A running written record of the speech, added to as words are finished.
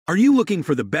Are you looking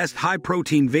for the best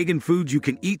high-protein vegan foods you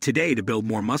can eat today to build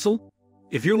more muscle?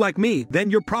 If you're like me,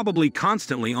 then you're probably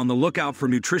constantly on the lookout for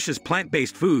nutritious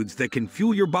plant-based foods that can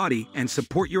fuel your body and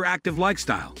support your active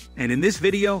lifestyle. And in this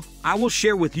video, I will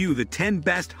share with you the 10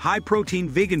 best high-protein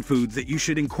vegan foods that you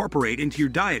should incorporate into your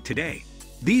diet today.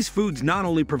 These foods not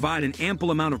only provide an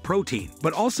ample amount of protein,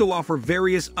 but also offer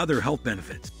various other health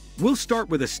benefits. We'll start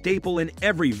with a staple in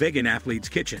every vegan athlete's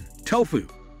kitchen: tofu.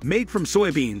 Made from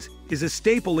soybeans, is a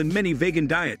staple in many vegan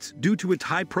diets due to its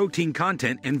high protein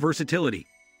content and versatility.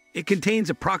 It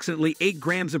contains approximately 8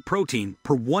 grams of protein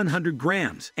per 100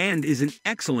 grams and is an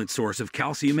excellent source of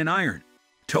calcium and iron.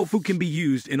 Tofu can be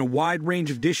used in a wide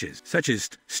range of dishes, such as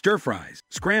stir-fries,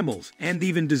 scrambles, and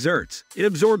even desserts. It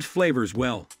absorbs flavors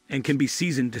well and can be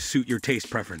seasoned to suit your taste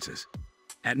preferences.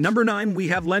 At number 9, we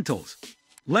have lentils.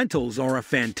 Lentils are a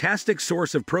fantastic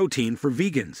source of protein for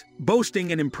vegans,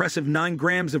 boasting an impressive 9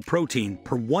 grams of protein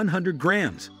per 100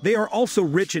 grams. They are also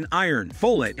rich in iron,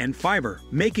 folate, and fiber,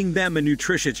 making them a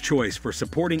nutritious choice for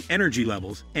supporting energy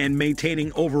levels and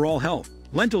maintaining overall health.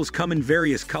 Lentils come in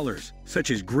various colors, such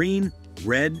as green,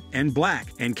 red, and black,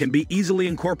 and can be easily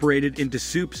incorporated into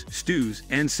soups, stews,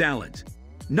 and salads.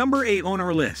 Number 8 on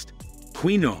our list: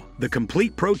 quinoa, the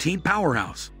complete protein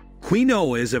powerhouse.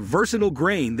 Quinoa is a versatile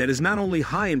grain that is not only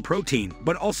high in protein,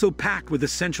 but also packed with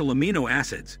essential amino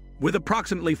acids. With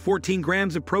approximately 14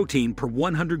 grams of protein per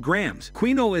 100 grams,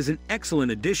 quinoa is an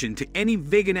excellent addition to any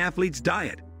vegan athlete's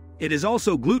diet. It is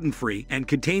also gluten-free and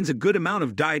contains a good amount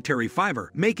of dietary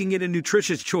fiber, making it a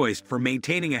nutritious choice for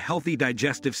maintaining a healthy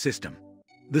digestive system.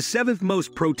 The 7th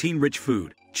most protein-rich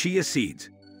food: chia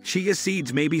seeds. Chia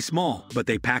seeds may be small, but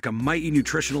they pack a mighty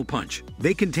nutritional punch.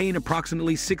 They contain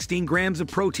approximately 16 grams of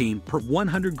protein per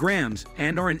 100 grams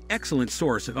and are an excellent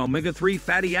source of omega-3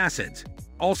 fatty acids.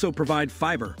 Also provide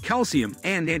fiber, calcium,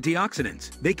 and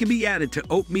antioxidants. They can be added to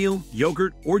oatmeal,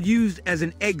 yogurt, or used as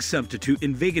an egg substitute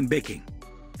in vegan baking.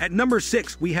 At number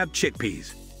 6, we have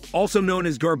chickpeas. Also known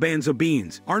as garbanzo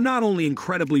beans, are not only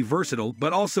incredibly versatile,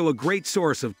 but also a great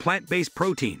source of plant-based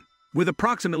protein. With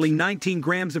approximately 19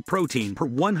 grams of protein per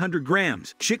 100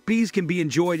 grams, chickpeas can be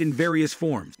enjoyed in various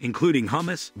forms, including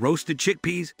hummus, roasted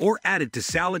chickpeas, or added to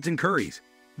salads and curries.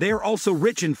 They are also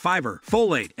rich in fiber,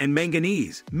 folate, and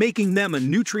manganese, making them a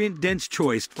nutrient-dense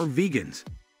choice for vegans.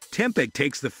 Tempeh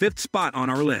takes the 5th spot on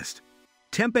our list.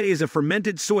 Tempeh is a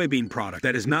fermented soybean product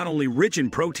that is not only rich in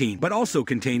protein, but also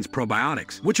contains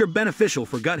probiotics, which are beneficial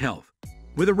for gut health.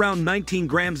 With around 19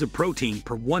 grams of protein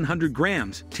per 100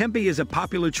 grams, tempeh is a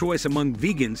popular choice among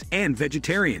vegans and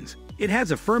vegetarians. It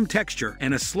has a firm texture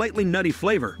and a slightly nutty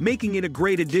flavor, making it a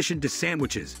great addition to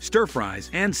sandwiches, stir-fries,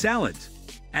 and salads.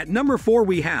 At number 4,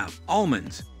 we have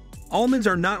almonds. Almonds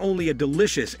are not only a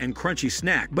delicious and crunchy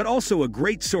snack, but also a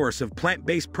great source of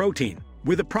plant-based protein.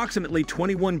 With approximately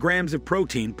 21 grams of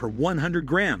protein per 100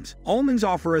 grams, almonds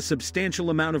offer a substantial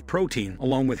amount of protein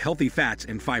along with healthy fats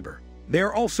and fiber. They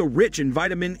are also rich in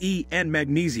vitamin E and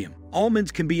magnesium.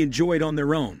 Almonds can be enjoyed on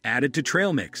their own, added to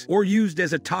trail mix, or used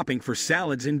as a topping for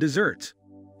salads and desserts.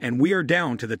 And we are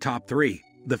down to the top 3.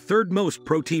 The 3rd most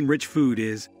protein-rich food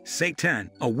is seitan,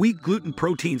 a wheat gluten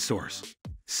protein source.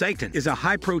 Seitan is a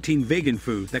high-protein vegan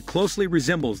food that closely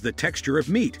resembles the texture of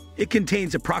meat. It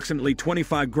contains approximately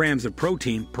 25 grams of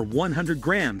protein per 100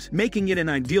 grams, making it an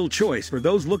ideal choice for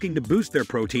those looking to boost their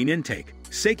protein intake.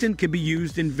 Seitan can be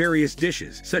used in various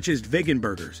dishes, such as vegan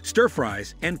burgers,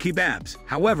 stir-fries, and kebabs.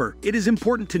 However, it is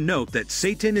important to note that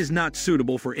seitan is not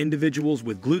suitable for individuals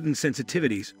with gluten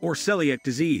sensitivities or celiac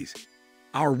disease.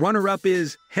 Our runner-up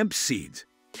is hemp seeds.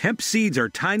 Hemp seeds are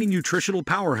tiny nutritional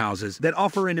powerhouses that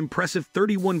offer an impressive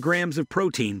 31 grams of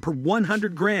protein per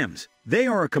 100 grams. They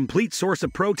are a complete source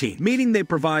of protein, meaning they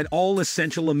provide all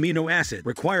essential amino acids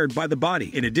required by the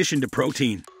body. In addition to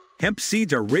protein, hemp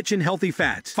seeds are rich in healthy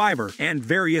fats, fiber, and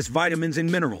various vitamins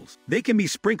and minerals. They can be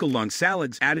sprinkled on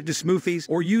salads, added to smoothies,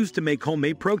 or used to make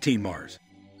homemade protein bars.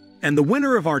 And the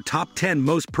winner of our top 10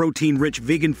 most protein-rich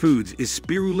vegan foods is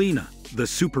spirulina, the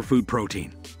superfood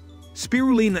protein.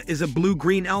 Spirulina is a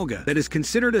blue-green alga that is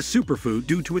considered a superfood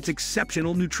due to its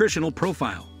exceptional nutritional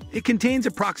profile. It contains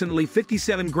approximately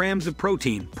 57 grams of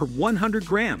protein per 100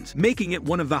 grams, making it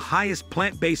one of the highest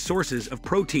plant-based sources of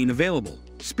protein available.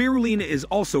 Spirulina is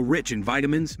also rich in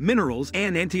vitamins, minerals,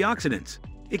 and antioxidants.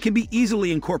 It can be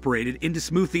easily incorporated into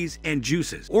smoothies and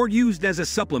juices, or used as a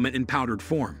supplement in powdered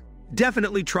form.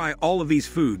 Definitely try all of these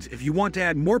foods if you want to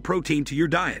add more protein to your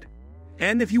diet.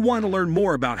 And if you want to learn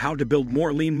more about how to build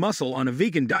more lean muscle on a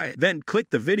vegan diet, then click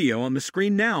the video on the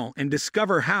screen now and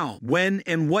discover how, when,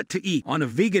 and what to eat on a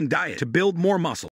vegan diet to build more muscle.